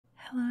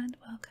Hello and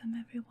welcome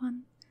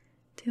everyone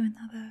to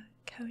another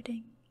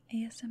coding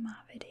ASMR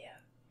video,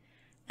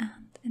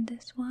 and in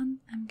this one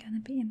I'm going to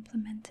be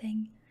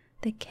implementing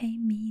the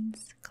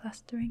k-means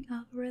clustering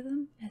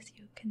algorithm, as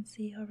you can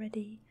see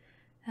already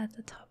at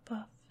the top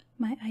of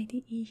my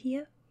IDE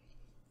here.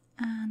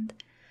 And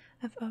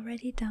I've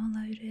already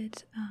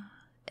downloaded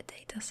a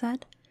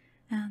dataset,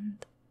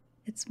 and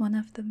it's one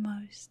of the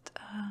most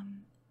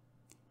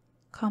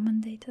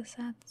common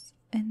datasets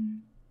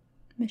in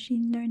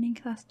machine learning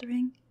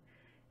clustering,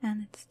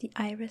 and it's the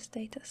Iris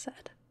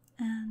dataset,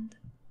 and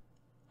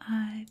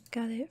I've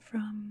got it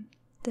from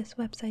this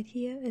website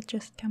here. It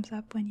just comes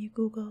up when you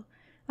Google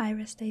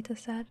Iris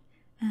dataset,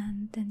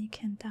 and then you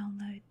can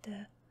download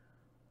the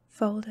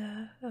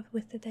folder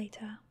with the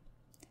data.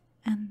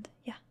 And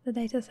yeah, the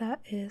dataset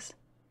is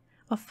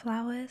of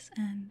flowers,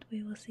 and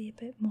we will see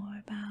a bit more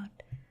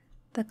about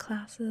the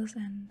classes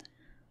and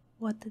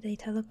what the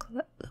data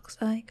looks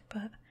like,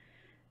 but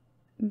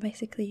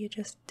basically you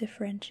just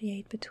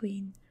differentiate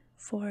between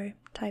 4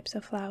 types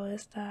of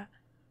flowers that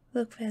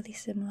look fairly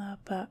similar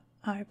but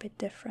are a bit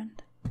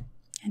different,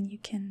 and you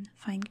can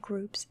find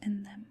groups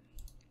in them.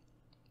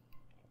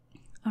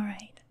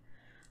 Alright,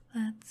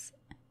 let's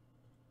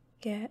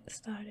get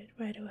started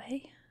right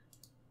away.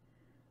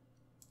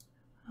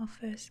 I'll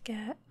first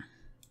get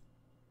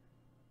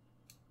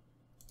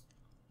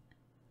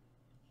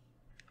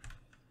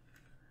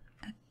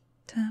a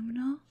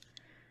terminal,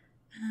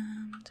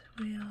 and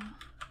we'll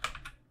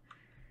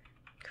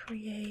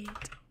create,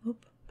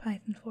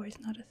 Python 4 is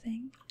not a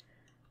thing,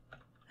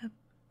 a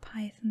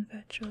Python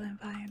virtual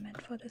environment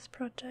for this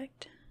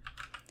project.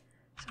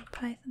 So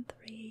Python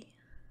 3,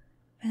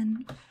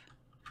 venv,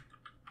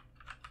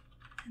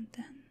 and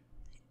then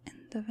in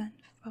the venv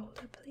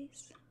folder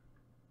please.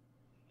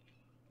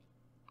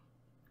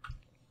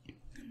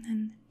 And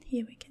then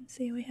here we can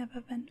see we have a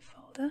venv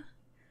folder,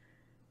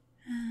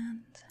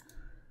 and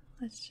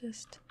let's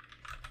just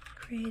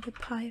create a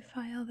py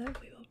file that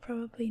we will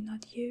probably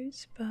not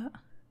use, but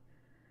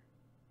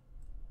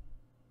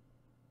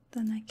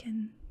then I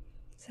can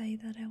say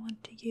that I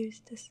want to use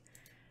this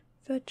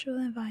virtual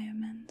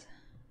environment.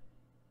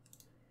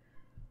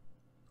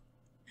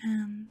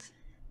 And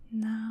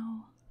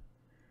now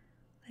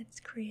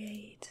let's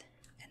create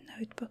a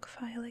notebook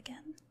file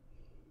again.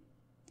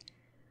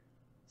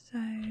 So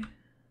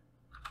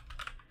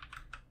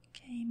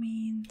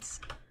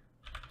k-means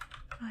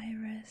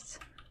iris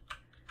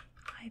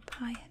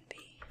ipy and b.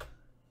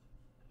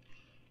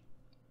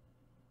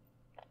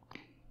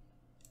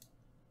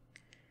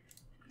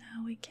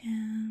 Now we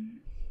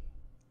can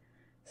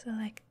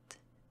select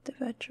the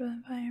virtual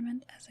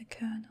environment as a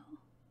kernel.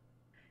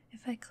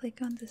 If I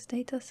click on this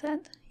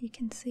dataset, you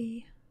can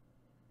see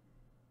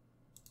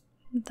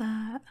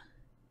that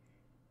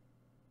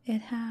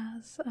it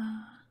has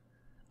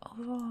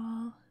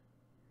overall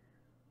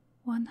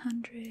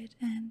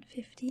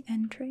 150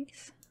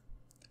 entries.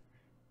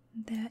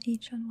 They're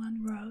each on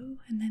one row,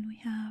 and then we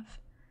have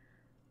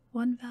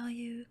one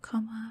value,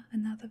 comma,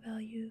 another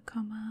value,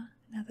 comma,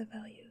 another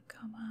value,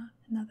 comma,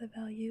 another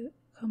value,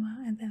 comma,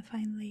 and then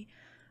finally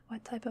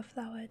what type of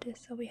flower it is.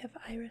 So we have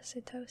Iris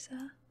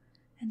setosa,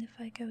 and if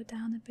I go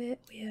down a bit,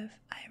 we have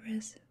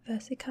Iris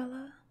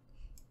versicolor,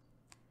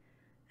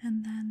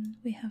 and then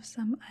we have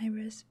some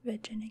Iris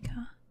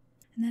virginica.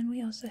 And then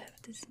we also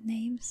have this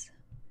names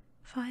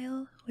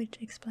file, which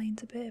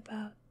explains a bit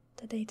about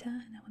the data,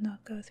 and I will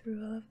not go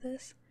through all of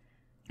this.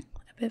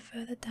 A bit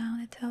further down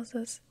it tells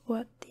us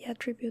what the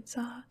attributes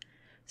are.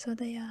 So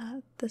they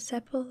are the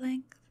sepal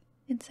length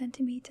in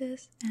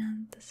centimeters,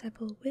 and the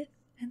sepal width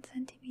in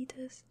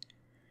centimeters,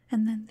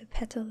 and then the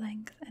petal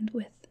length and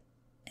width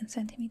in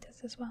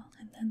centimeters as well,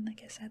 and then,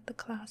 like I said, the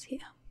class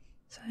here.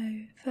 So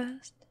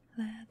first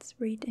let's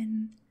read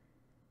in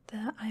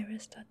the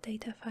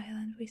iris.data file,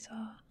 and we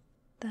saw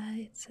that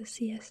it's a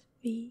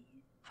CSV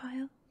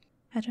file.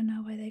 I don't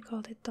know why they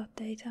called it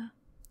 .data.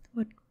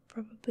 Would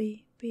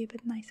probably be a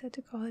bit nicer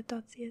to call it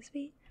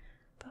 .csv,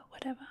 but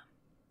whatever.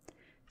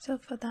 So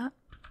for that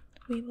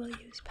we will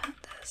use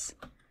pandas.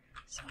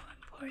 So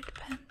import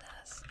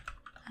pandas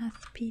as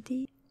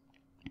pd.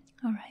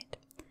 Alright,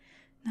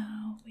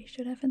 now we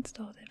should have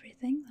installed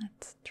everything.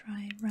 Let's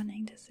try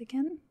running this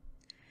again.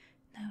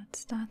 Now it's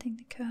starting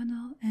the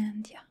kernel,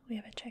 and yeah, we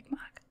have a check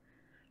mark.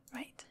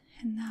 Right,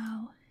 and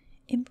now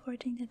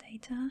importing the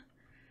data,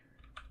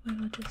 we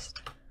will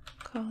just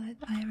call it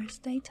iris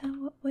data,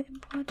 what we're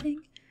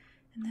importing,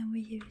 and then we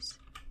use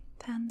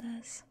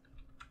pandas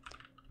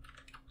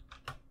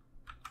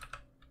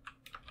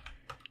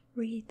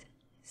read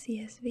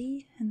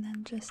CSV, and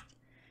then just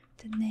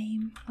the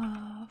name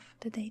of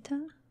the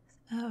data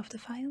of the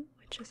file,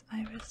 which is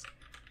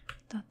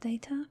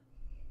iris.data.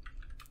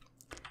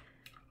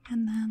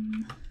 And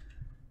then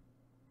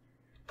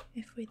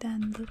if we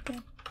then look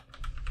at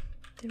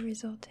the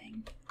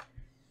resulting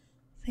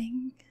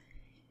thing,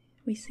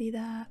 we see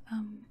that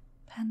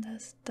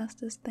pandas does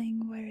this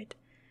thing where it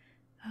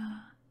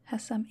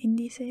has some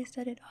indices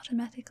that it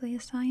automatically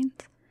assigns,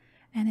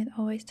 and it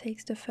always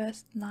takes the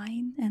first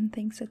line and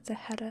thinks it's a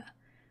header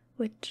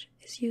which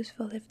is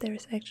useful if there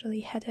is actually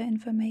header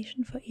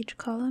information for each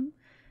column,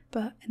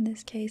 but in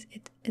this case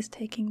it is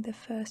taking the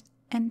first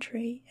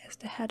entry as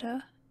the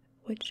header,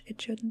 which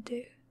it shouldn't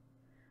do.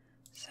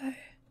 So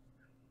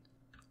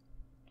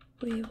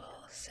we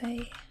will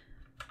say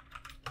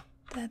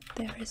that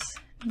there is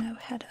no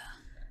header,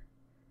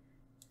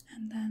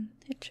 and then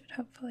it should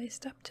hopefully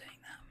stop doing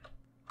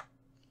that.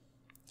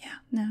 Yeah,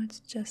 now it's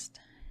just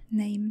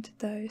named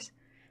those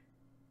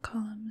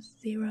columns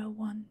 0,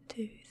 1,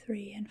 2,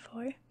 3, and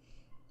 4,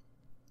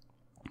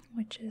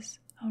 which is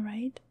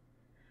alright,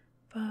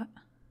 but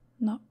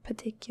not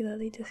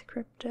particularly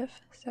descriptive.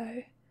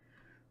 So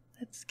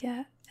let's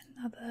get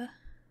another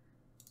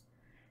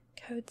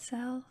code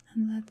cell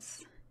and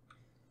let's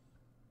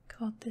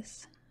call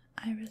this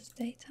iris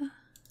data.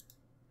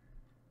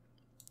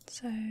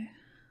 So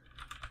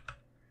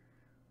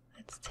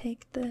let's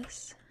take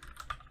this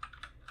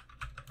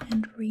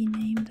and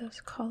rename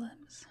those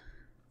columns.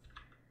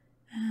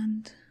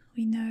 And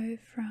we know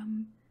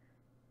from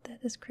the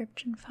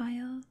description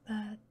file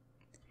that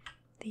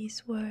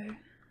these were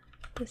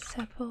the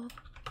sepal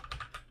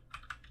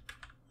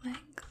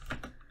length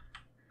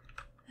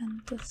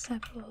and the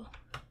sepal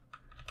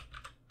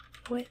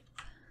width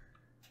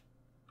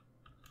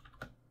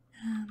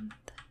and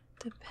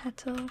the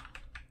petal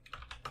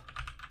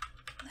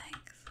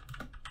length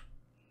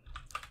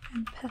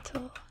and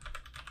petal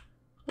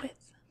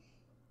width.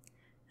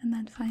 And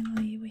then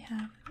finally we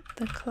have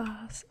the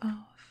class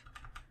of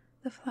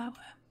the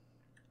flower.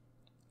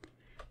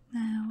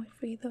 Now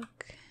if we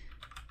look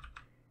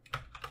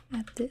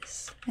at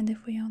this, and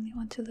if we only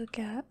want to look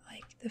at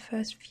like the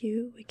first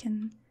few, we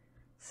can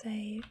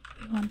say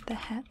we want the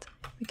head,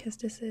 because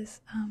this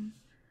is I don't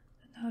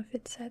know if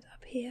it's set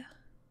up here.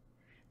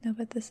 No,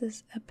 but this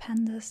is a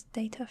pandas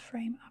data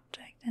frame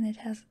object, and it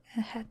has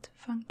a head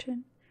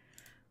function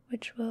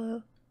which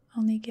will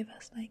only give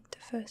us like the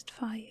first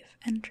 5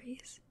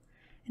 entries.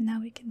 And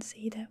now we can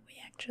see that we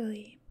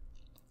actually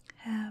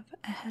have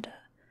a header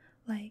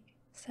like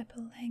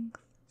sepal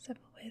length,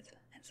 sepal width,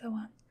 and so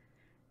on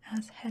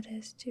as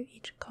headers to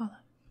each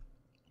column.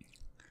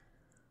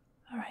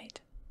 Alright,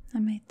 I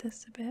made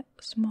this a bit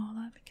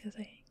smaller because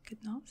I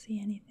could not see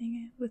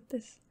anything with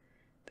this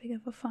big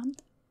of a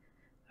font.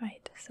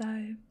 Right,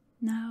 so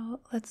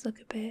now let's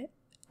look a bit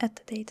at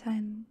the data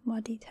in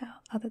more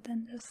detail other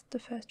than just the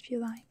first few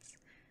lines.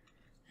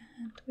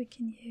 And we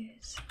can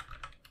use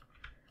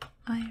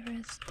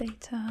iris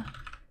data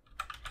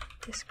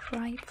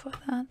describe for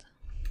that.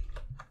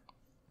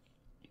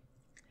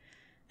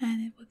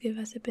 And it will give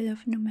us a bit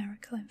of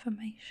numerical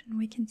information.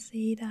 We can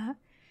see that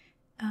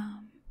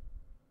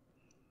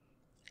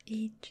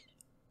each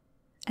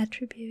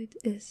attribute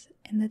is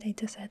in the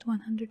dataset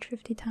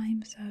 150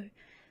 times, so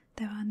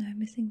there are no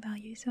missing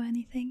values or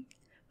anything.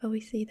 But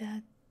we see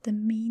that the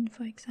mean,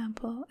 for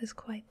example, is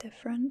quite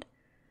different.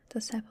 The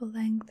sepal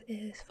length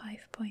is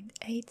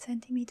 5.8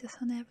 centimeters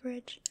on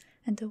average,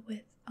 and the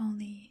width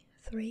only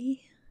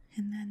 3,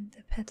 and then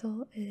the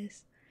petal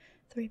is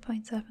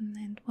 3.7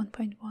 and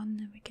 1.1,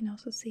 and we can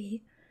also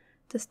see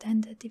the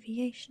standard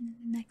deviation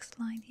in the next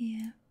line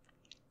here,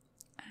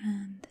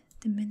 and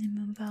the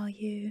minimum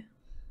value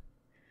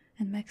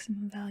and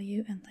maximum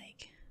value, and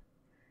like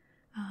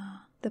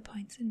the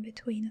points in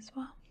between as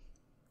well.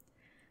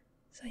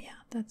 So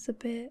yeah, that's a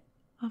bit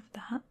of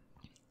that.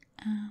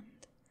 And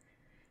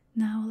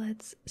now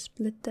let's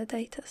split the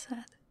data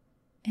set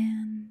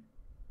in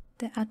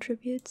the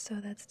attributes,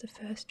 so that's the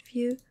first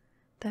few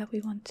that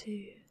we want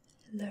to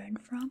learn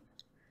from,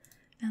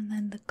 and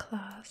then the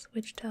class,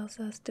 which tells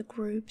us the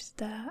groups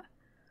that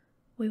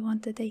we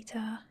want the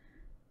data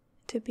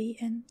to be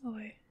in,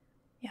 or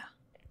yeah,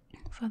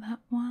 for that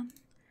one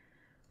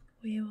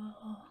we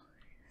will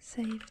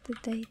save the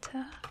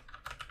data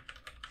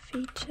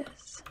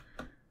features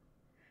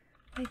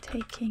by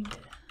taking the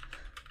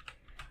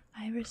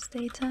iris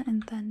data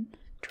and then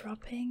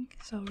dropping,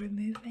 so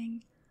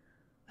removing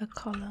a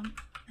column,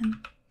 and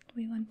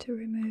we want to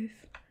remove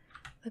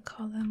the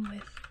column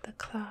with the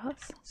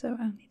class, so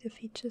only the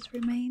features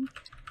remain,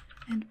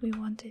 and we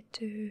wanted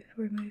to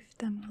remove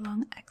them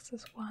along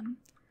axis 1,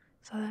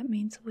 so that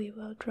means we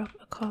will drop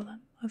a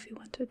column. If you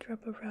want to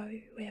drop a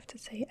row, we have to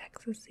say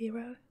axis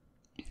 0.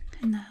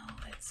 And now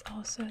let's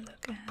also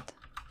look at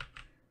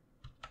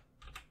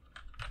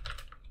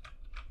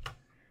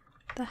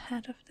the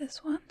head of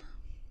this one.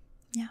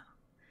 Yeah,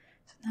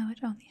 so now it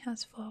only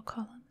has 4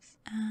 columns,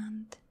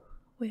 and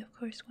we of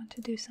course want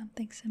to do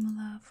something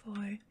similar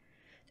for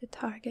the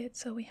target,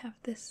 so we have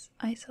this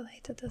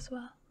isolated as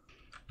well.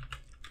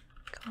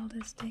 Call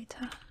this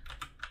data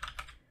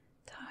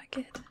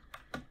target.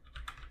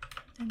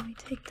 Then we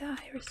take the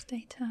iris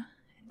data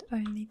and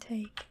only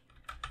take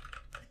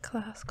the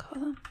class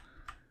column,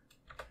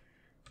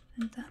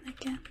 and then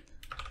again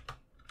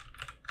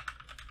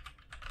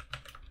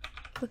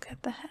look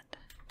at the head.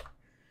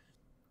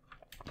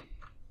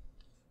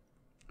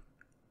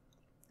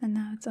 And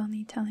now it's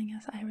only telling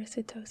us iris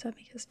setosa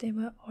because they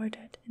were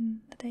ordered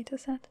in the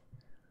dataset,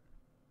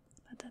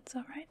 but that's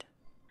alright.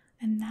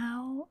 And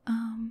now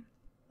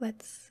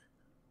let's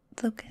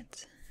look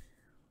at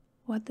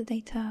what the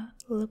data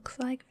looks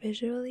like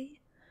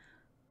visually,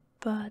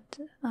 but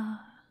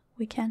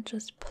we can't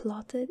just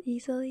plot it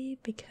easily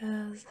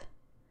because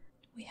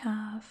we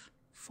have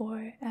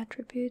 4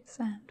 attributes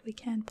and we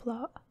can't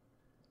plot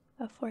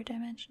a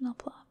 4-dimensional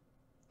plot.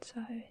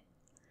 So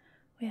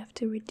we have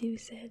to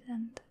reduce it,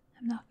 and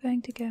I'm not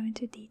going to go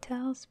into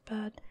details,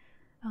 but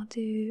I'll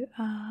do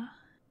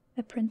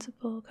a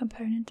principal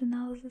component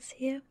analysis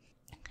here.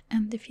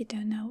 And if you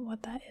don't know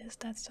what that is,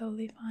 that's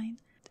totally fine.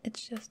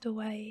 It's just a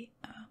way,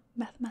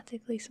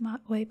 mathematically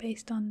smart way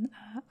based on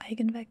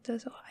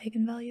eigenvectors or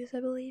eigenvalues, I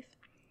believe,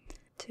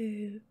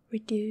 to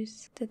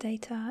reduce the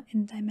data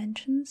in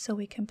dimensions so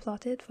we can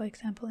plot it, for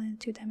example, in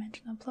a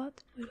 2-dimensional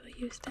plot. We will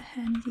use the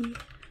handy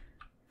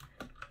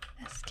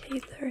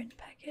sklearn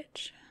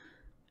package.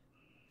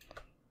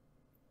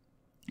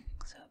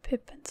 So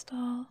pip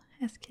install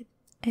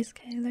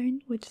sklearn,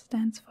 which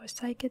stands for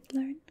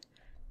scikit-learn,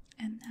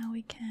 and now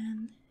we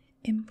can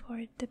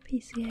import the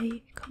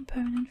PCA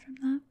component from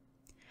that.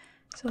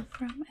 So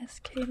from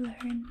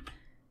sklearn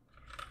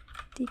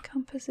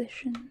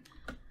decomposition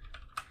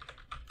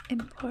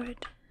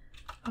import,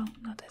 oh,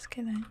 not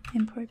sklearn,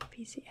 import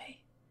PCA.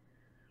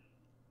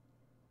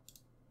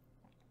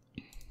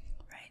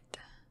 Right,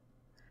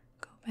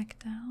 go back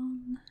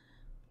down,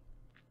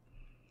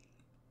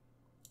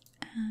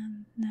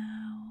 and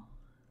now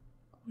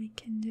we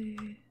can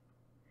do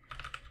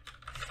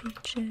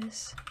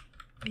features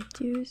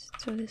reduced,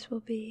 so this will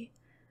be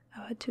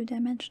our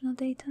 2-dimensional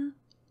data,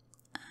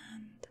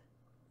 and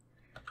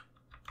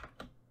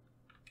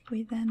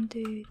we then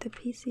do the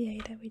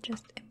PCA that we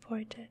just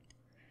imported,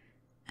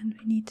 and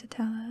we need to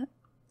tell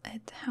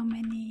it how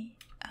many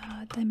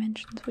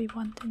dimensions we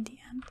want in the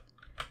end,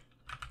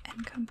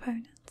 and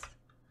components.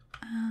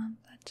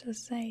 Let's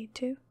just say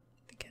 2,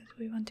 because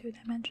we want 2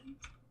 dimensions,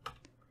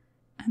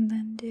 and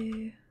then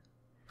do,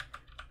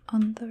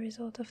 on the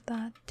result of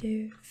that,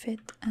 do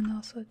fit and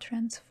also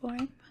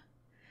transform,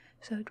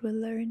 so it will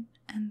learn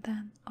and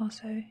then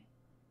also,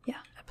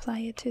 yeah, apply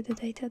it to the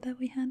data that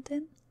we hand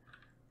in.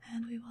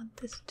 And we want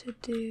this to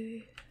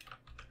do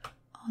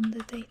on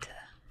the data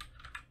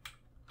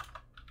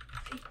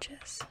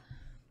features.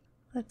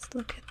 Let's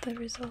look at the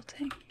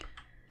resulting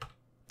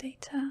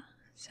data.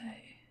 So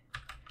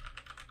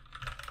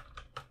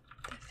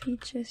the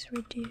features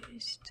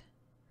reduced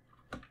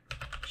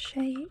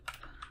shape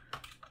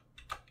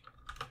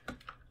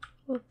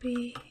will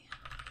be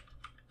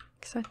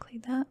exactly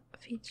that,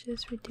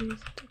 features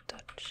reduced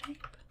dot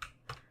shape.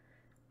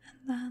 And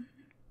then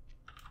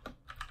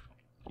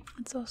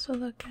let's also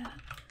look at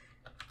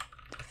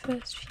the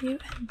first few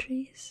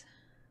entries.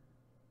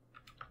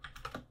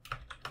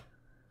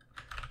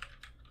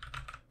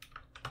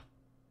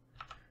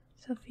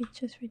 So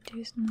features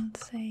reduced, and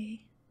let's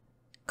say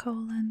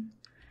 :5,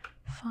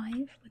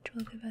 which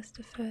will give us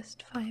the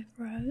first 5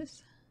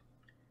 rows,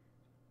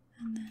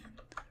 and then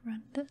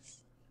run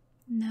this.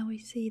 Now we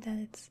see that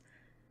it's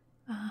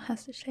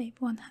has the shape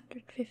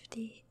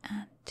 150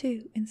 and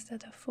 2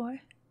 instead of 4.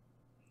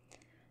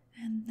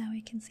 And now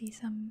we can see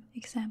some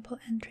example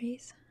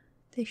entries.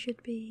 They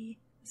should be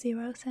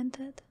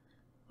 0-centered,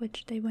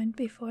 which they weren't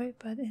before,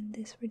 but in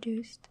this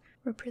reduced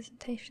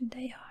representation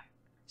they are.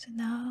 So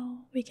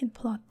now we can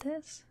plot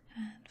this,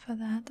 and for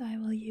that I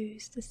will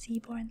use the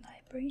Seaborn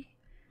library.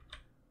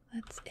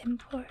 Let's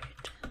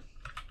import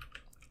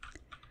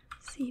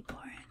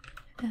Seaborn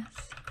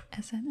as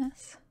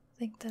SNS. I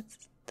think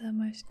that's the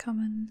most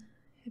common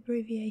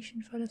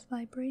abbreviation for this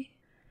library.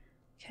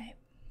 Okay,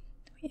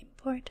 we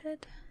import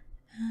it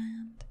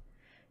and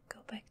go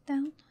back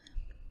down,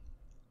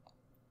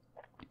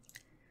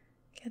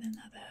 get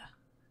another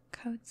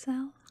code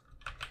cell,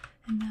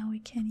 and now we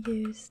can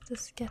use the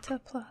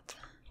scatterplot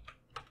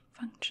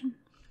function.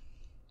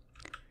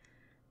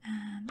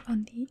 And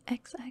on the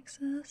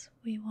x-axis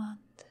we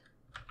want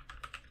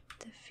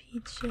the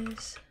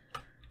features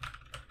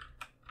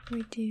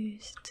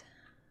reduced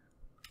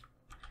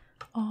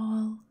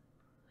all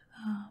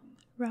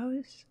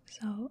rows,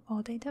 so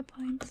all data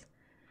points,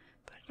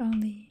 but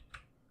only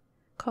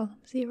column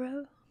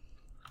 0.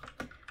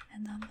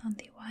 And then on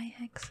the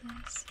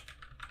y-axis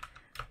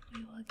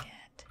we will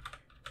get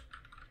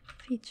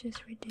features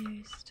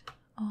reduced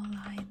all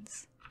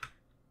lines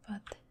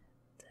but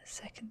the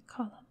second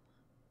column.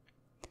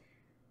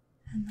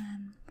 And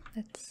then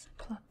let's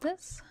plot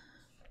this.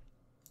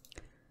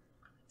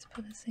 Let's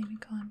put a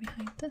semicolon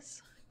behind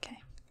this.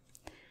 Okay.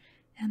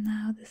 And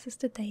now this is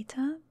the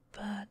data,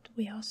 but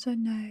we also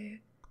know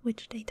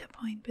which data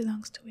point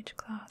belongs to which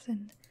class,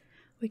 and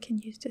we can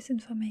use this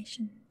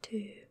information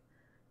to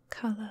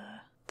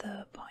color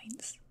the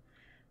points.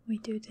 We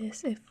do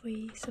this if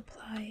we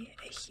supply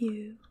a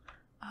hue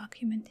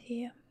argument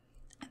here,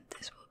 and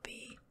this will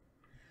be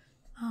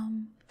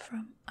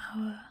from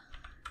our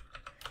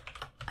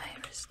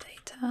iris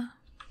data,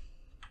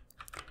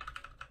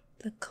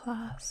 the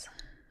class,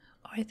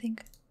 or I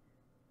think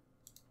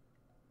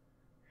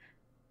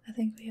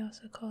we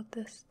also called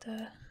this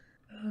the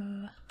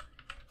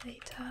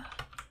data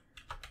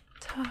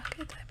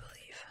target, I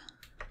believe.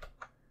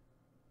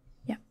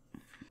 Yeah,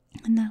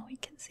 and now we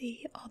can see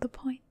see all the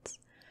points,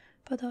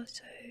 but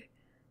also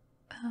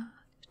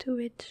to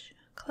which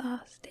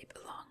class they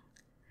belong.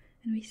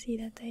 And we see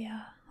that they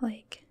are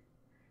like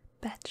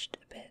batched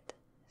a bit,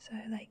 so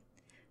like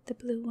the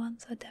blue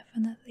ones are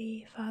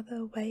definitely farther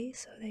away,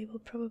 so they will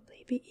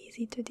probably be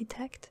easy to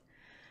detect.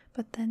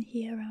 But then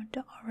here around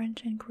the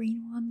orange and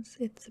green ones,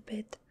 it's a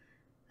bit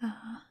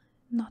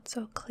not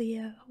so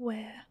clear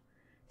where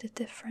the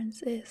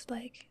difference is.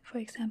 Like, for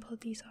example,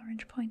 these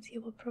orange points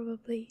here will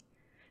probably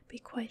be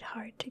quite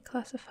hard to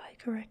classify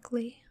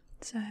correctly.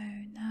 So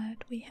now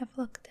that we have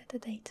looked at the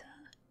data,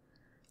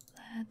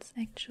 let's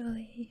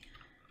actually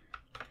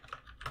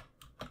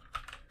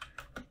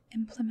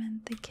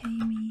implement the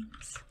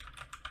k-means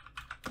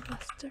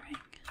clustering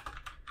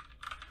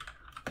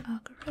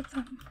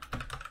algorithm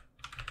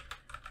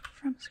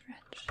from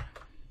scratch.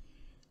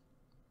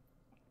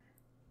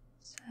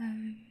 So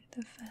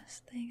the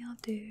first thing I'll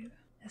do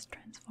is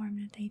transform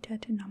the data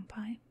to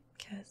NumPy,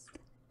 because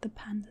the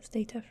pandas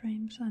data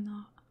frames are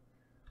not,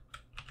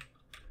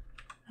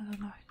 I don't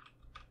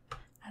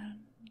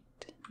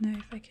know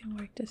if I can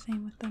work the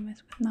same with them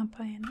as with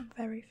NumPy, and I'm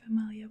very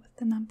familiar with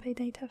the NumPy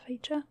data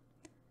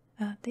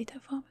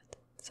format.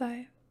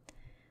 So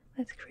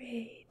let's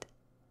create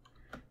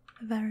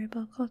a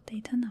variable called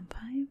data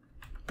NumPy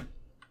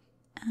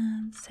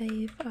and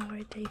save our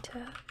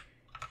data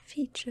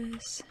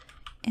features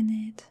in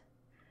it,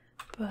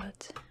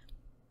 but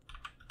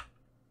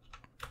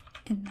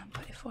in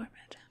NumPy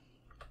format.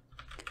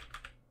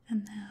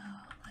 And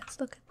now let's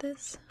look at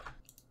this.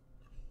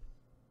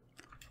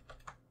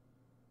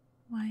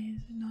 Why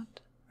is it not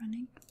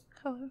running?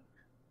 Hello?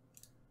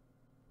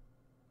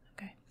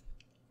 Okay.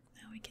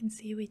 Now we can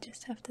see we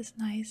just have this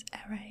nice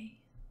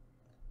array,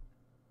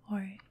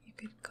 or you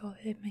could call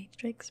it a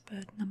matrix,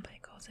 but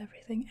NumPy calls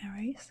everything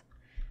arrays.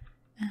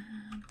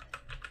 And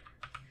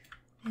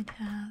it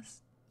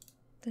has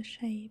the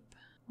shape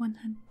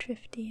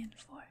 150 and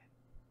 4.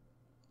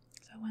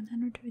 So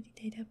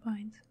 150 data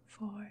points,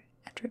 4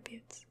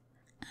 attributes.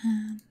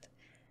 And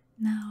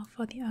now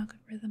for the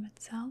algorithm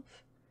itself,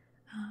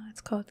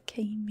 it's called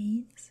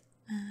k-means,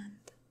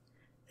 and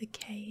the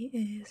k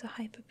is a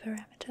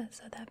hyperparameter,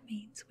 so that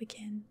means we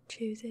can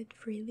choose it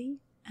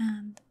freely,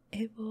 and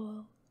it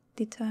will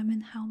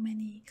determine how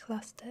many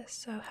clusters,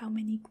 so how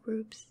many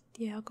groups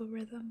the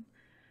algorithm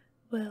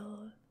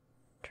will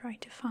try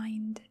to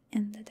find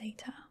in the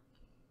data.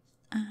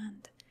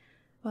 And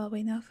well,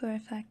 we know for a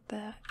fact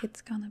that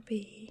it's gonna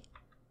be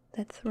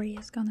that 3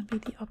 is gonna be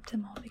the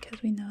optimal,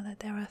 because we know that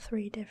there are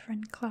 3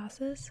 different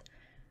classes.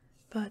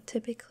 But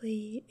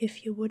typically,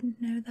 if you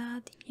wouldn't know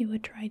that, you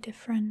would try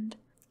different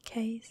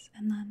Ks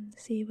and then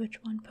see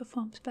which one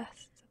performs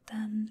best.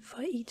 Then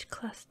for each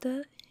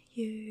cluster,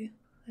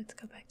 let's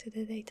go back to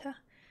the data.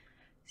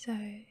 So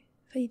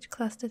for each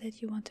cluster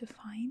that you want to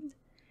find,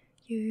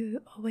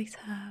 you always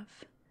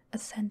have a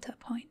center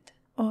point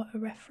or a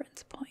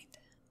reference point.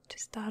 To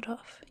start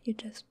off, you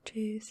just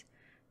choose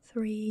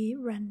 3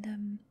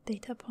 random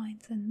data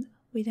points, and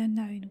we don't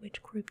know in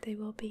which group they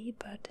will be,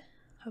 but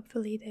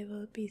hopefully they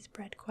will be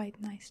spread quite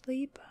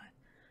nicely, but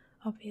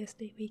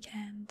obviously we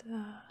can't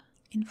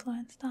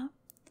influence that.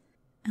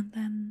 And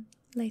then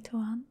later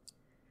on,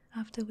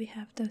 after we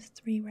have those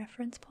 3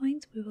 reference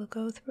points, we will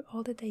go through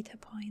all the data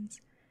points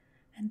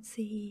and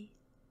see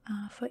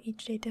for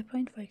each data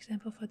point, for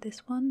example for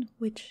this one,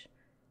 which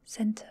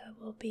center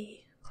will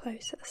be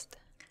closest.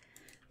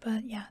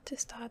 But yeah, to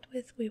start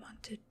with, we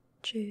want to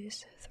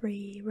choose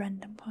 3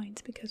 random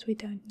points because we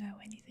don't know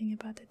anything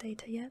about the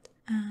data yet,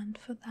 and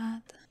for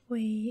that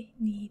we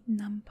need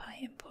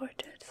NumPy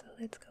imported. So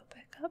let's go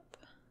back up.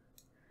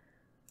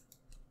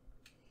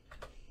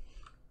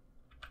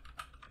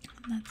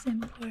 Let's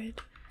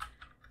import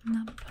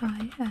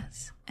NumPy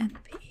as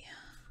NP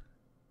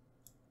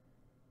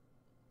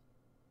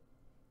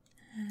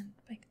and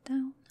back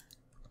down,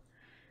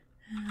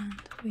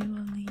 and we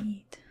will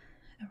need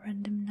a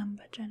random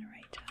number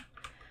generator,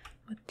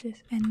 which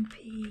is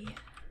NP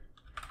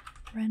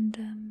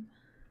random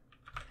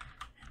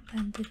and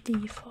then the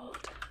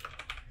default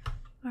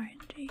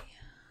RNG.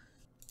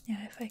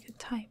 Yeah, if I could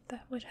type,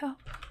 that would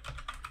help.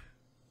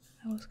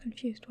 I was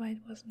confused why it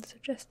wasn't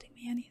suggesting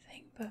me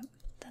anything, but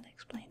that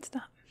explains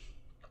that.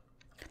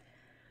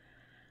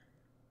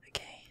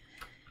 Okay,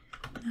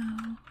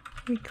 now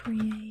we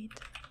create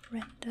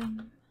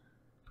random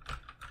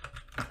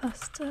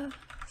cluster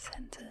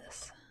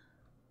centers,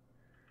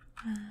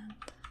 and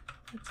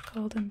let's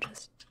call them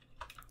just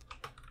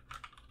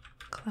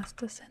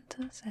cluster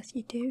centers as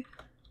you do,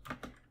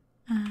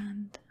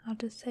 and I'll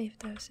just save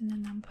those in the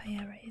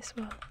NumPy array as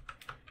well.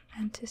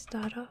 And to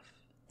start off,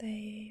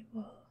 they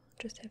will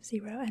just have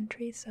 0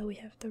 entries, so we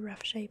have the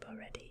rough shape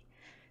already.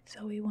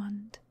 So we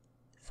want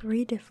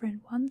 3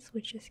 different ones,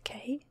 which is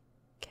k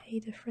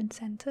different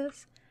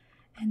centers,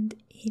 and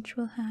each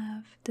will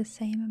have the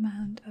same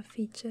amount of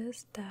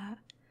features that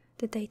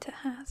the data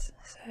has.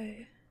 So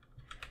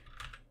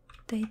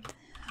data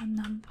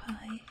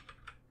NumPy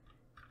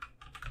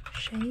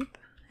shape,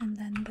 and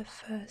then the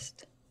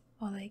first,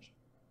 or like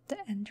the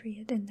entry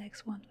at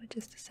index 1, which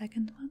is the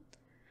second one,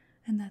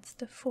 and that's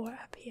the 4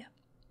 up here.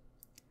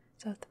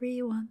 So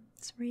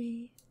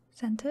 3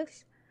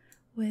 centers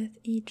with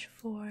each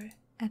 4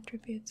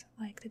 attributes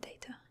like the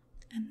data.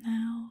 And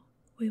now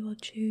we will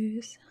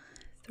choose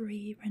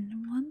 3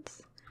 random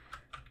ones,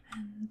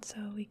 and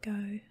so we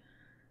go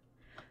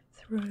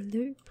through a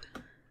loop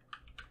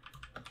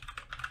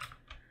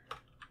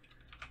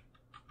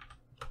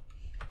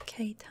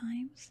k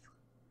times,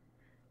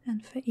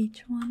 and for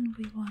each one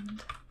we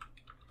want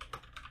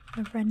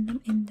a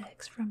random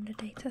index from the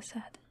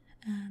dataset,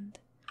 and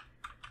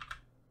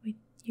we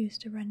use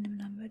the random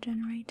number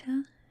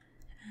generator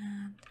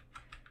and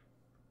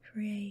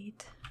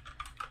create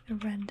a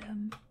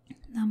random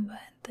number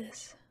in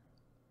this.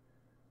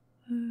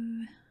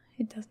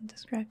 It doesn't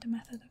describe the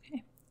method,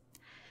 okay.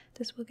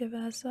 This will give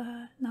us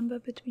a number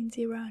between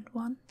 0 and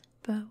 1,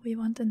 but we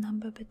want a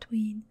number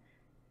between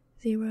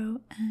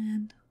 0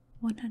 and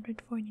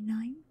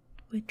 149,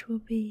 which will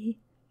be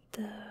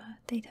the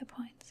data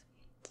points.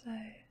 So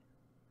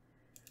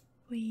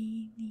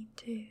we need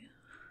to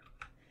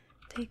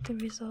take the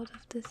result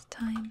of this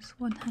times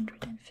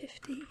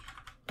 150.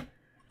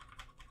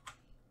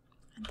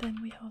 And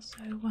then we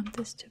also want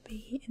this to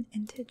be an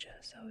integer,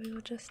 so we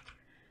will just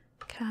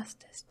cast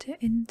this to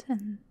int,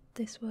 and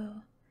this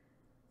will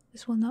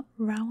not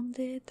round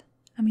it.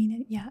 I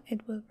mean, yeah,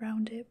 it will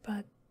round it,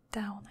 but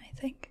down, I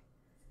think.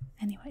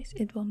 Anyways,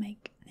 it will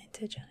make an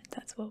integer, and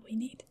that's what we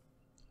need.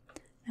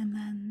 And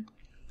then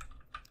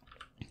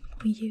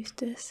we use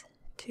this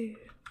to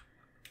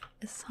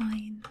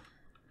assign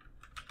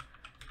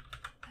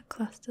a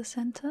cluster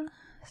center.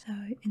 So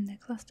in the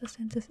cluster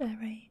centers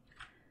array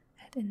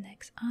at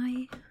index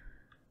I,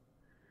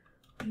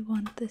 we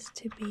want this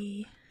to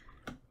be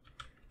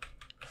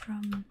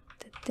from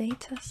the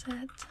data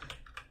set,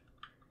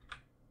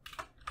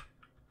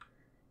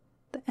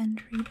 the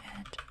entry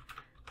at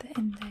the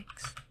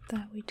index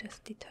that we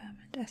just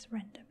determined as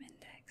random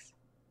index.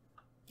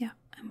 Yeah,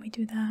 and we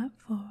do that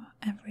for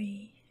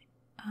every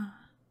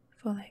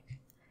for like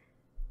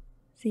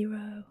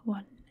 0,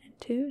 1, and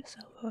 2, so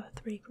for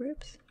 3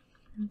 groups.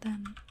 And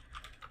then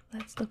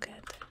let's look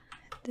at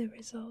the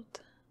result.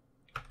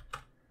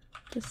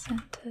 The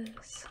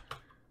centers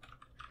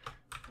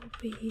will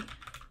be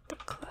the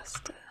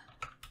cluster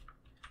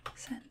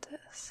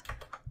centers.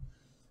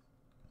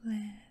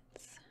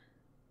 Let's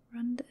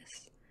run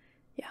this.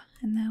 Yeah,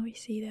 and now we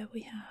see that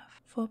we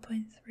have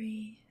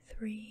 4.3,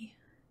 3,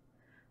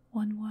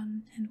 1,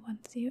 1, and 1,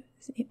 0,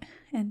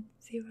 and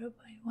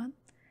 0.1,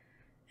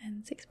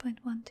 and 6.1,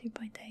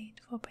 2.8,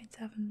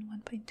 4.7,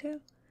 1.2,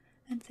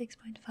 and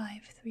 6.5,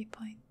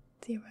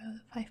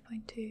 3.0,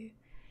 5.2,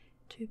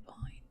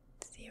 2.0.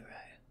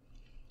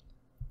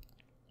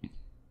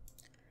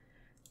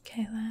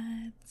 Okay,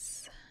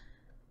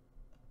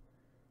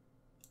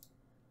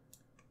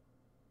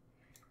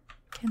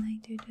 can I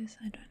do this?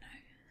 I don't know.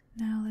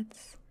 Now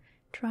let's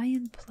try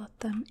and plot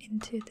them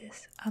into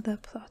this other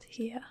plot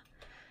here.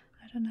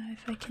 I don't know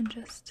if I can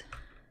just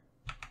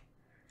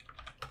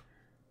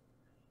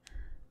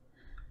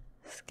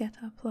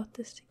scatter plot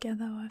this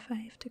together or if I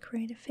have to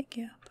create a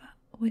figure,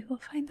 but we will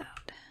find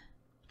out.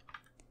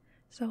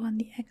 So on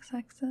the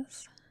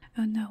x-axis,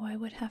 oh no, I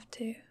would have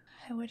to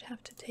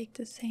take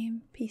the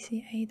same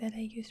PCA that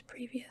I used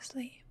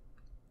previously.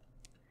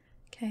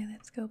 Okay,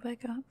 let's go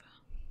back up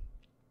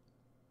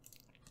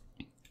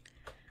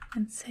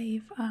and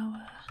save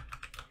our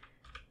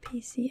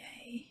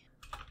PCA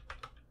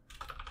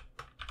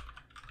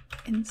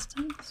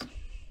instance.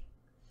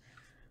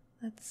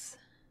 Let's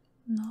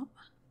not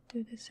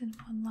do this in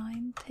one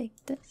line,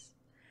 take this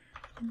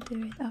and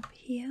do it up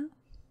here,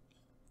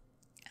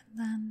 and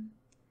then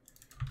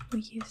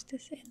we use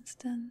this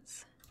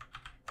instance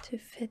to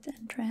fit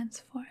and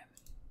transform.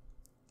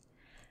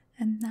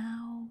 And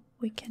now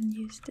we can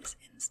use this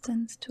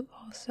instance to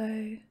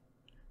also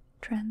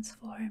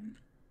transform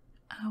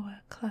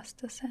our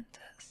cluster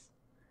centers.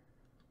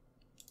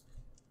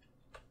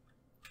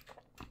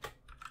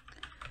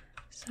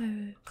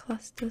 So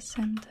cluster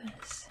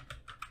centers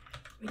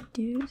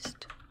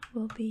reduced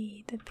will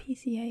be the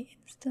PCA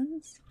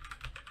instance,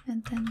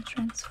 and then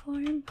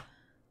transform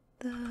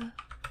the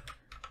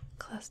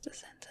cluster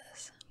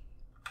centers.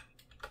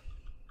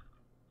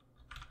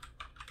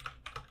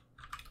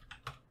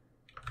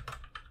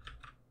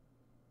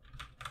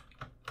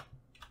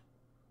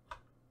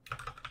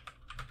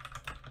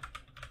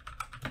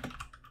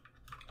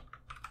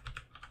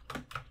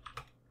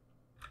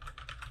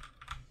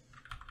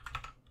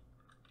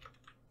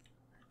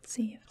 Let's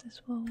see if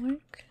this will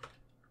work.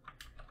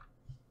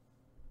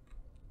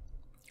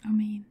 I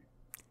mean,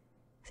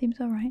 seems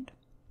alright.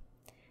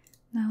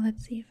 Now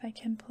let's see if I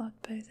can plot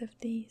both of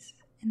these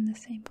in the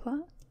same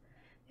plot.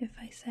 If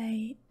I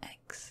say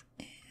x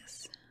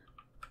is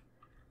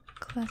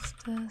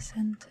cluster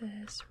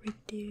centers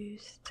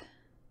reduced,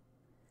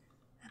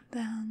 and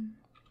then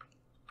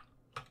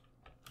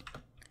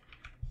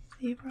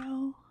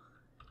 0,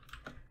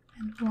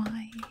 and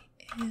y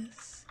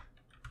is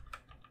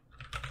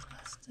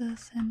cluster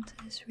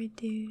centers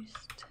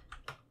reduced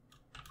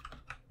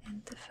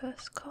in the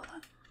first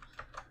column.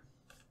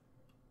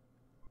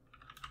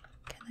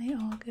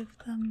 I'll give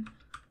them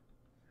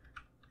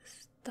a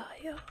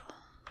style.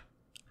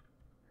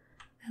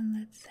 And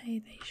let's say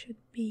they should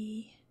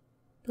be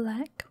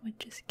black,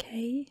 which is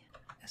K,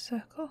 a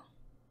circle.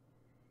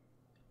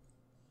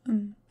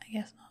 I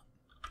guess not.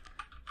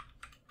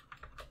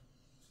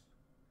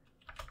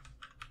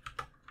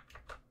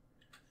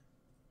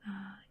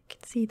 You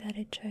can see that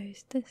it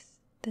shows this,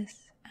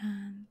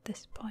 and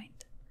this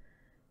point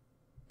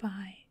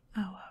by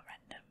our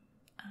random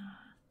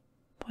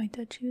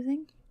pointer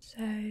choosing.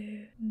 So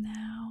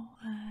now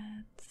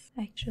let's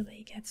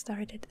actually get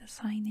started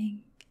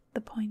assigning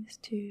the points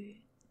to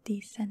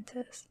these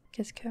centers,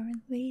 because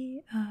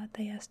currently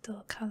they are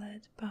still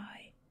colored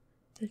by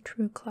the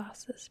true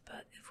classes,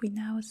 but if we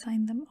now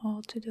assign them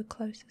all to the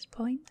closest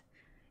point,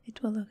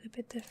 it will look a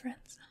bit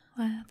different.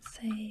 Let's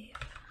save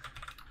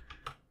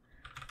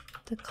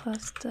the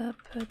cluster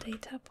per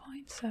data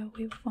point, so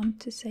we want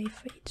to save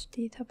for each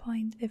data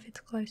point if it's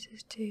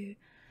closest to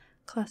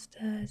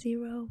cluster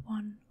 0,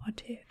 1 or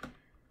 2.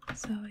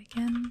 So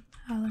again,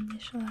 I'll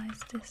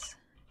initialize this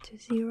to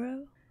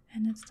 0,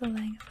 and it's the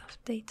length of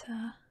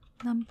data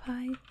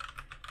numpy,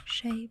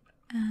 shape,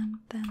 and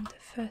then the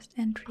first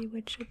entry,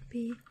 which should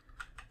be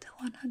the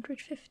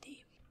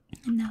 150.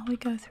 And now we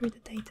go through the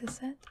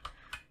dataset.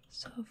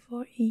 So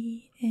for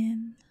E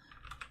in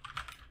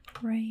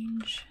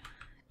range,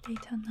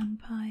 data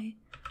numpy,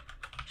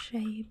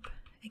 shape,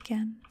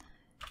 again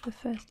the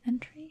first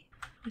entry,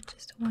 which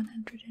is the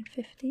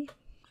 150.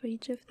 For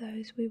each of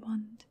those we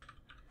want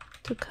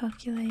to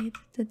calculate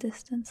the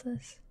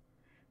distances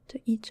to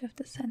each of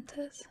the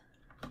centers.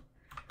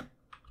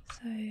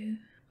 So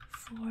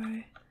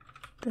for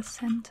the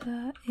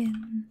center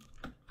in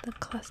the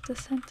cluster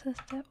centers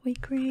that we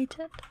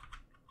created,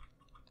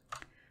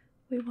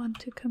 we want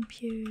to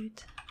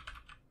compute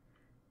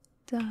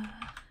the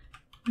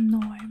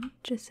norm,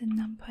 which is in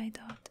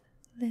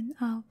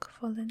numpy.linalg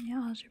for linear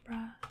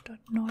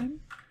algebra.norm,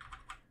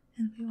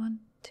 and we want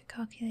to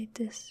calculate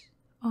this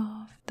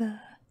of the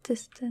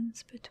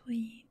distance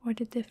between, or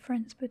the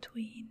difference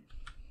between,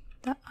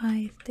 the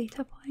ith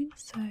data point,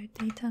 so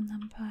data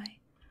numpy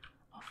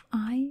of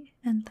I,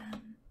 and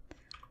then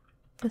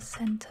the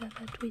center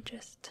that we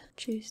just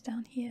choose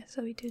down here.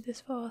 So we do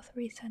this for all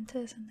 3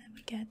 centers, and then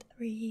we get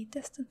 3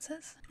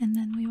 distances, and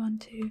then we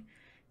want to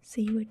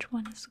see which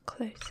one is the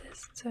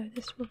closest. So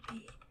this will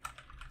be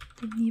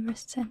the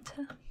nearest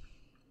center,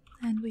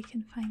 and we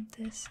can find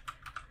this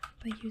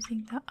by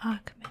using the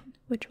argmin,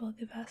 which will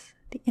give us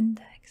the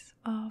index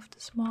of the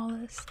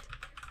smallest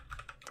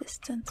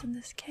distance in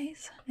this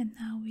case. And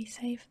now we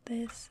save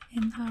this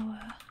in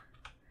our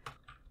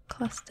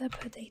cluster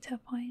per data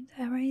point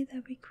array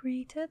that we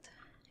created,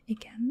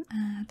 again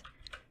at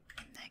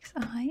index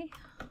I,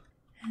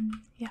 and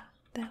yeah,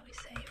 there we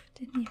saved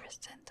the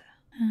nearest center.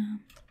 And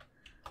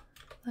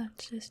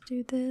let's just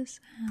do this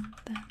and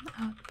then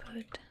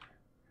output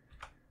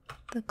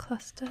the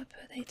cluster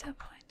per data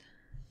point.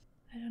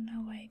 I don't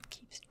know why it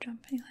keeps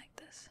jumping like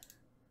this.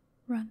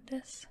 Run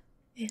this.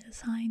 It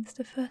assigns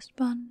the first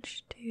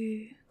bunch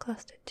to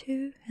cluster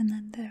 2, and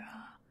then there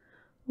are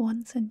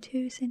 1s and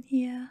 2s in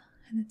here,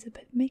 and it's a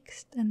bit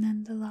mixed, and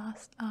then the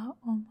last are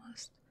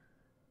almost,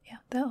 yeah,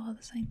 they're all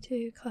assigned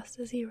to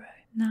cluster 0.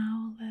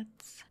 Now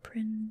let's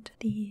print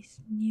these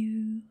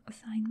new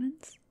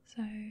assignments.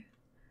 So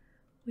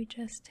we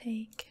just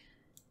take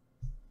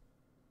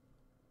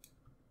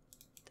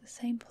the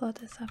same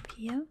plot as up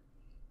here,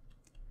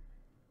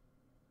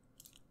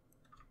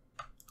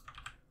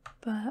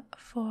 but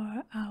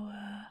for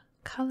our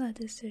color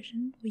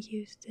decision we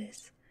use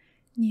this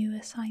new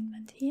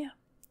assignment here.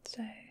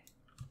 So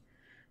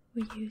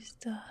we use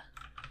the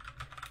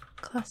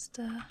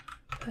cluster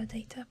per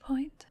data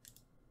point,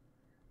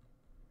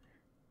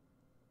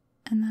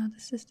 and now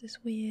this is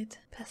this weird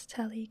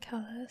pastel-y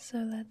color, so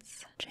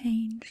let's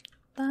change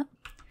that,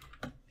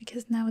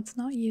 because now it's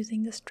not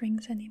using the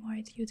strings anymore,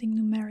 it's using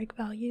numeric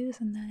values,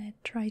 and then it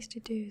tries to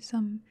do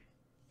some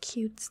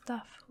cute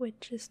stuff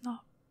which is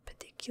not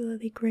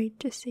particularly great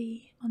to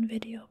see on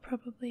video,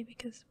 probably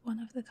because one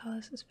of the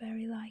colors is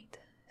very light.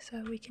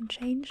 So we can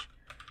change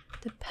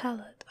the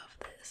palette of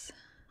this,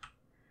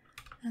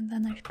 and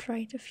then I've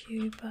tried a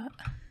few, but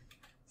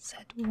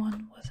set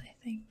 1 was, I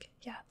think,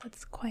 yeah,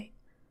 that's quite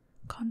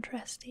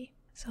contrasty.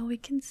 So we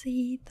can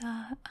see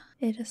that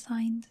it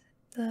assigned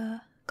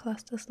the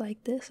clusters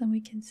like this, and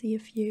we can see a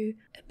few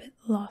a bit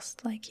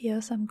lost, like here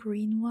are some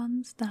green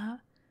ones that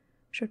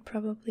should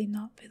probably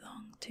not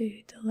belong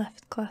to the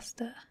left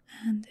cluster.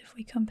 And if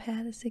we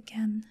compare this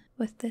again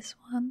with this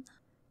one,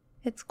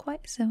 it's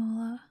quite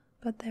similar,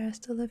 but there are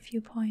still a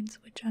few points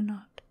which are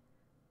not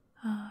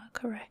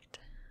correct.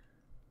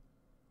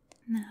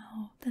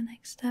 Now the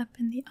next step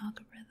in the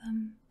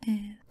algorithm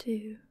is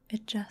to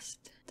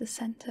adjust the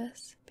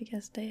centers,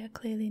 because they are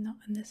clearly not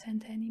in the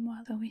center anymore.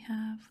 So we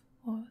have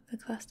all the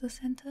cluster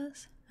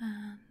centers,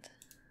 and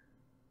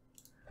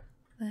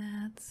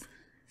let's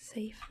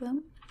save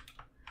them,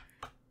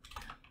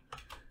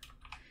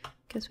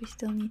 because we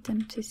still need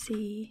them to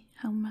see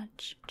how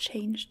much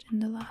changed in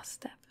the last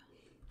step.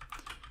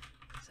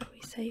 So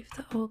we save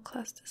the old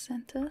cluster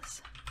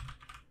centers,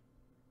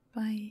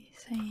 by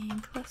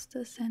saying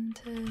cluster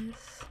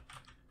centers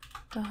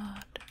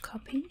dot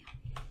copy,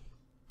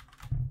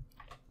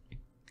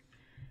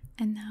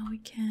 and now we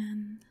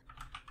can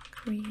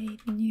create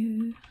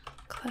new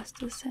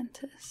cluster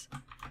centers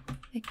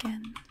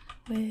again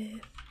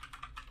with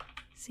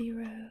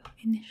 0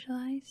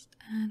 initialized,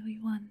 and we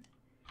want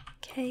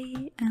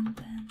k and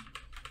then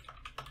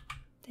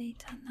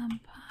data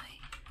numpy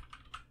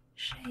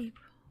shape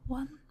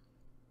 1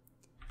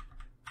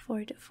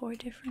 for the 4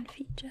 different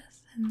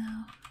features. And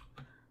now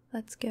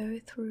let's go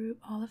through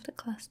all of the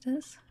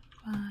clusters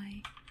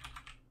by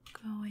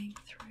going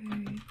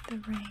through the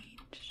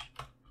range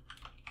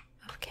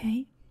of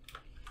k,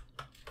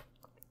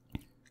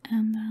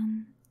 and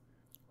then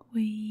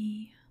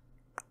we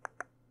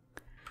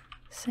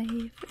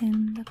save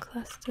in the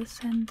cluster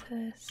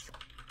centers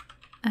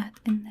at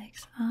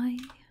index I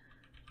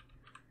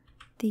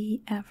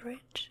the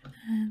average,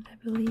 and I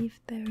believe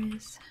there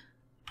is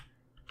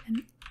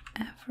an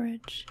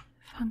average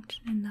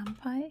function in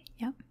NumPy.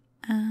 Yep.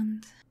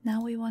 And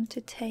now we want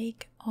to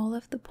take all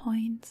of the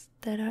points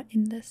that are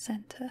in the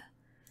center.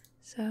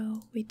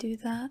 So we do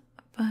that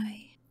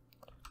by,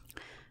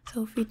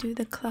 so if we do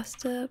the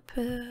cluster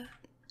per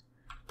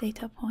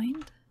data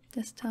point,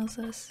 this tells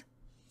us,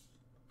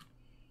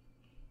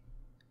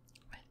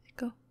 where did it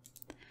go?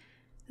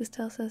 This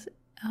tells us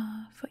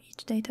for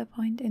each data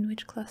point in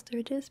which cluster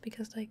it is,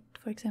 because, like,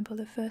 for example,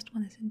 the first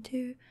one is in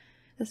 2,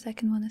 the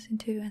second one is in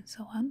 2, and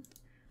so on.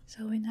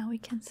 So now we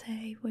can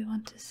say we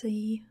want to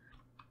see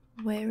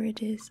where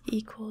it is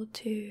equal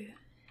to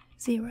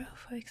 0,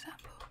 for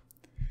example.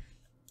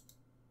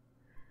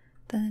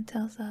 Then it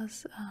tells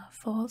us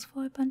false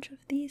for a bunch of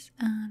these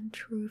and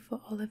true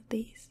for all of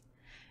these.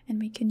 And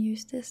we can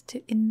use this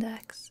to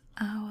index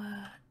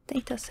our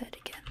dataset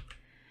again.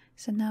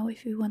 So now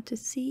if we want to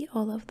see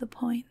all of the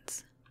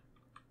points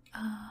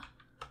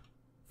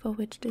for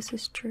which this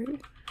is true,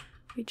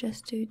 we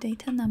just do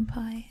data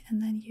numpy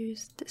and then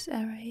use this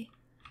array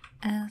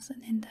as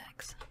an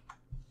index.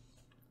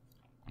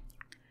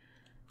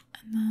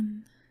 And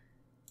then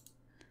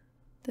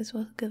this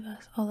will give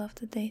us all of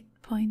the data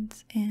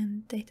points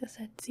in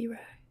dataset 0,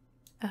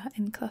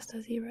 in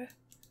cluster 0.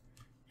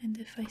 And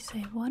if I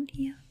say 1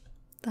 here,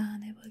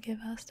 then it will give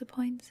us the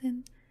points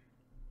in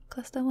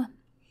cluster 1.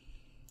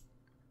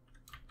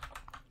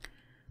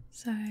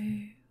 So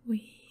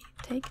we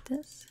take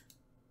this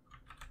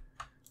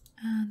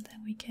and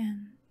then we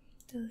can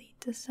delete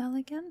the cell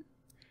again,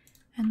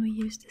 and we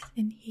use this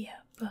in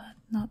here, but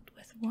not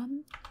with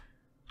 1,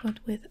 but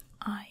with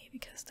I,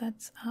 because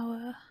that's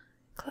our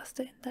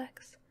cluster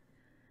index.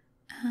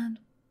 And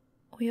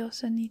we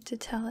also need to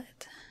tell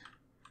it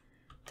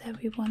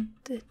that we want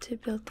it to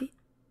build the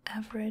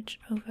average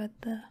over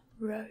the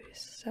rows,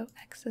 so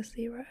x is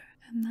 0,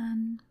 and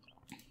then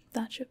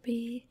that should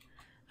be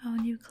our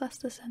new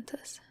cluster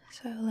centers.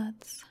 So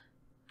let's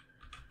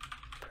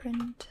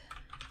print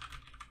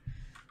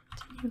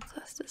the new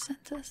cluster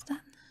centers then.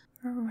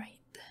 Right,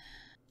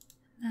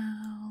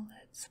 now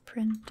let's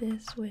print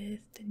this with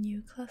the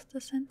new cluster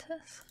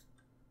centers,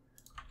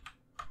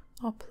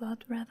 or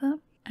plot rather,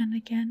 and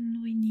again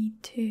we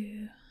need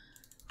to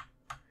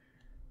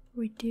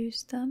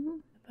reduce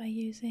them by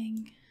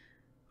using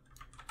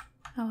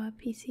our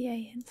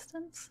PCA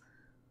instance.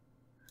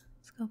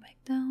 Let's go back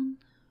down.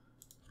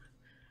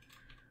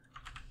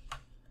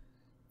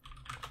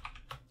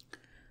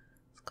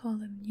 Let's call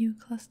them new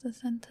cluster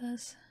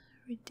centers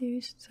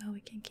reduced so we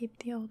can keep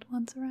the old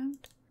ones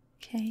around.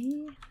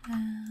 Okay,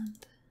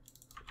 and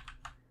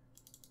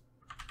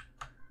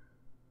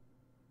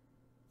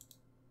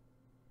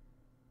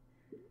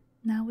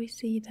now we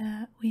see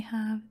that we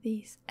have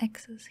these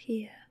x's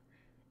here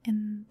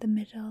in the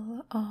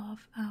middle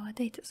of our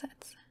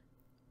datasets.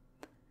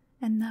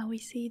 And now we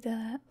see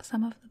that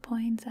some of the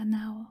points are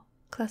now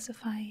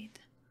classified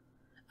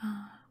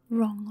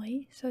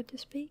wrongly, so to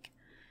speak,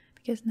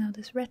 because now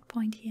this red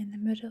point here in the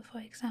middle, for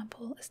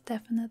example, is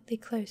definitely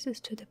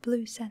closest to the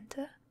blue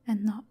center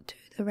and not to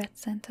the red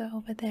center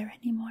over there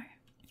anymore.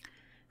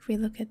 If we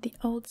look at the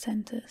old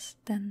centers,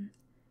 then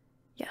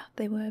yeah,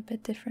 they were a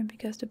bit different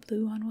because the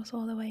blue one was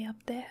all the way up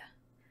there.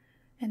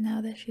 And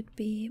now there should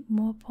be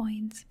more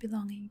points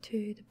belonging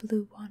to the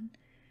blue one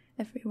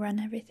if we run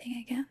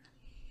everything again.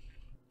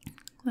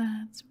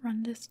 Let's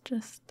run this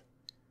just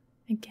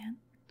again.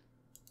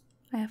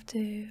 I have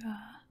to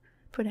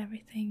put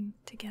everything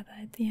together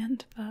at the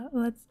end, but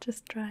let's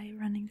just try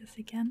running this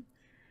again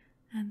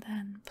and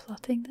then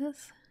plotting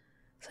this.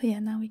 So yeah,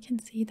 now we can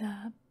see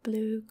that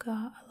blue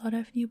got a lot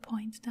of new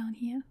points down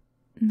here.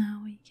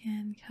 Now we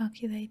can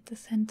calculate the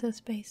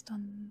centers based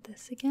on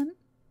this again,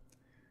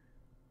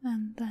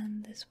 and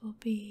then this will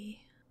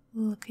be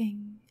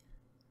looking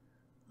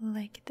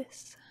like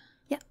this.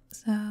 Yeah,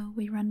 so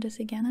we run this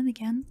again and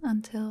again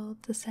until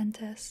the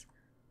centers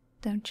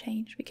don't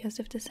change, because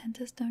if the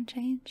centers don't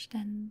change,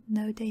 then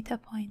no data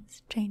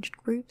points changed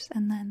groups,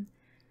 and then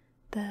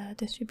the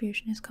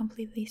distribution is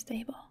completely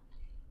stable.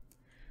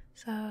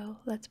 So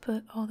let's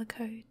put all the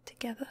code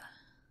together.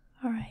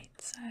 Alright,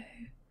 so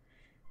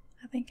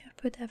I think I've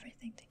put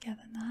everything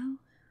together now.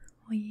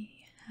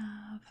 We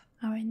have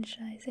our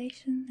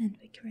initialization and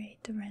we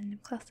create the random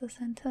cluster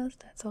centers.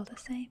 That's all the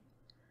same.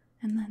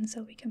 And then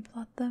so we can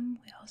plot them,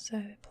 we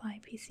also apply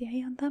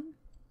PCA on them.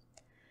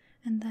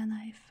 And then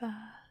I've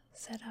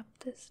set up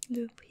this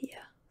loop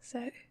here.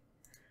 So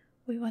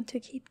we want to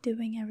keep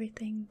doing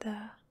everything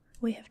that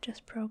we have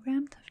just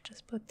programmed. I've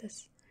just put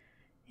this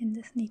in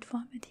this neat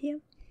format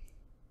here.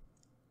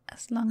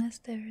 As long as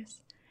there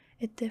is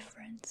a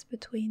difference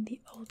between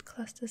the old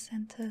cluster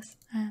centers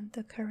and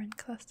the current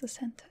cluster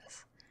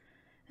centers.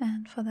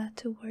 And for that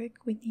to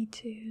work, we need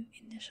to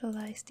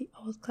initialize the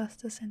old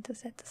cluster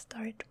centers at the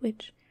start,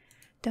 which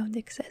don't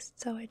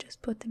exist. So I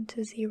just put them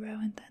to 0,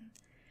 and then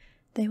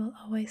they will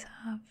always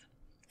have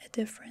a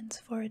difference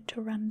for it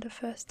to run the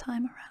first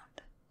time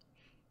around.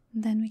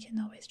 And then we can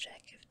always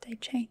check if they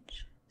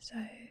change. So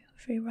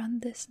if we run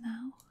this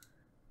now,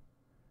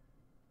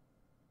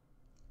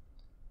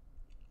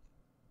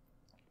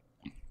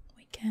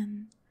 we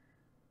can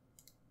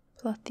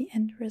plot the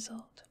end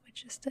result,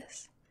 which is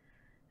this.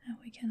 And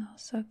we can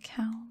also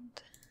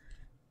count,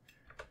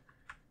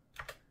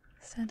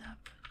 set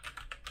up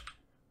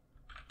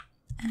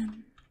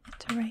an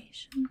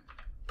iteration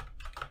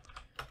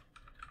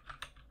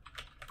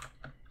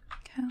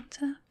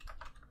counter,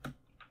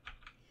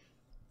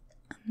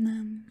 and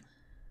then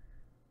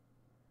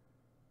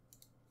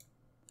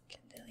we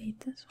can delete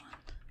this one,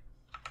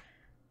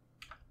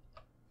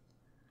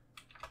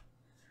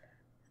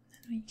 and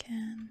then we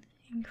can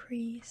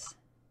increase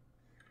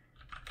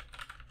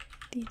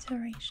the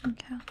iteration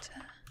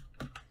counter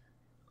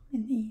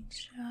in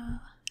each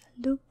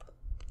loop,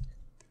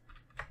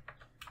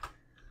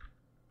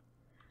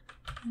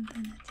 and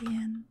then at the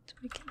end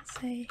we can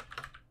say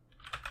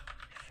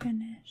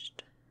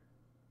finished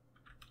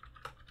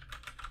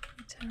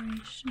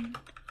iteration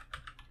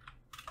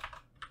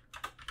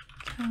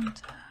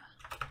counter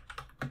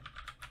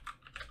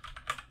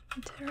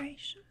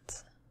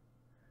iterations.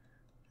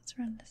 Let's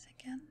run this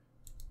again.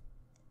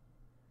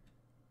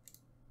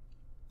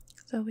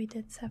 So we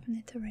did 7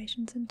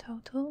 iterations in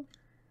total,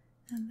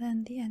 and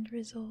then the end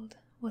result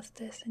was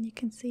this, and you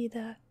can see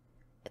that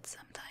it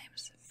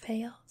sometimes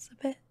fails a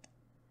bit,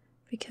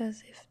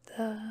 because if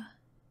the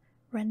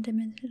random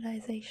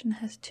initialization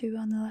has 2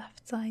 on the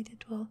left side,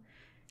 it will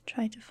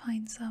try to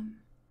find some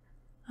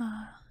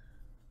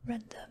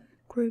random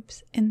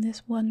groups in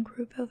this one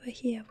group over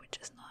here, which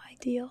is not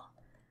ideal.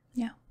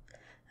 Yeah,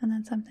 and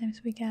then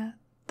sometimes we get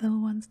the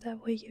ones that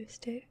we're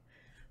used to.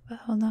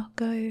 But I'll not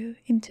go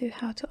into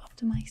how to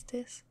optimize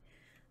this.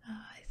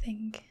 I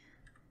think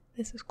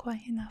this is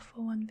quite enough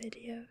for one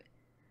video,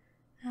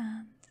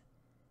 and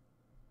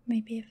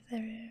maybe if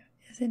there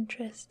is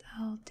interest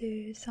I'll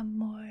do some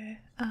more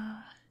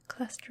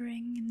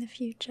clustering in the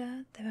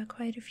future. There are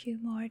quite a few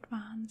more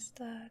advanced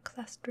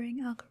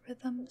clustering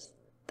algorithms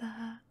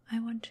that I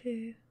want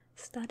to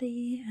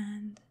study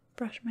and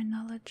brush my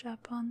knowledge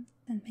up on,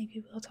 and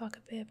maybe we'll talk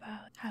a bit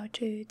about how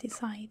to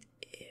decide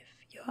if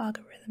your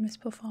algorithm is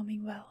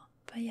performing well.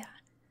 But yeah,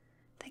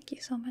 thank you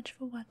so much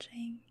for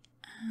watching,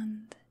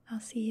 and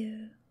I'll see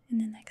you in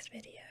the next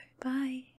video. Bye!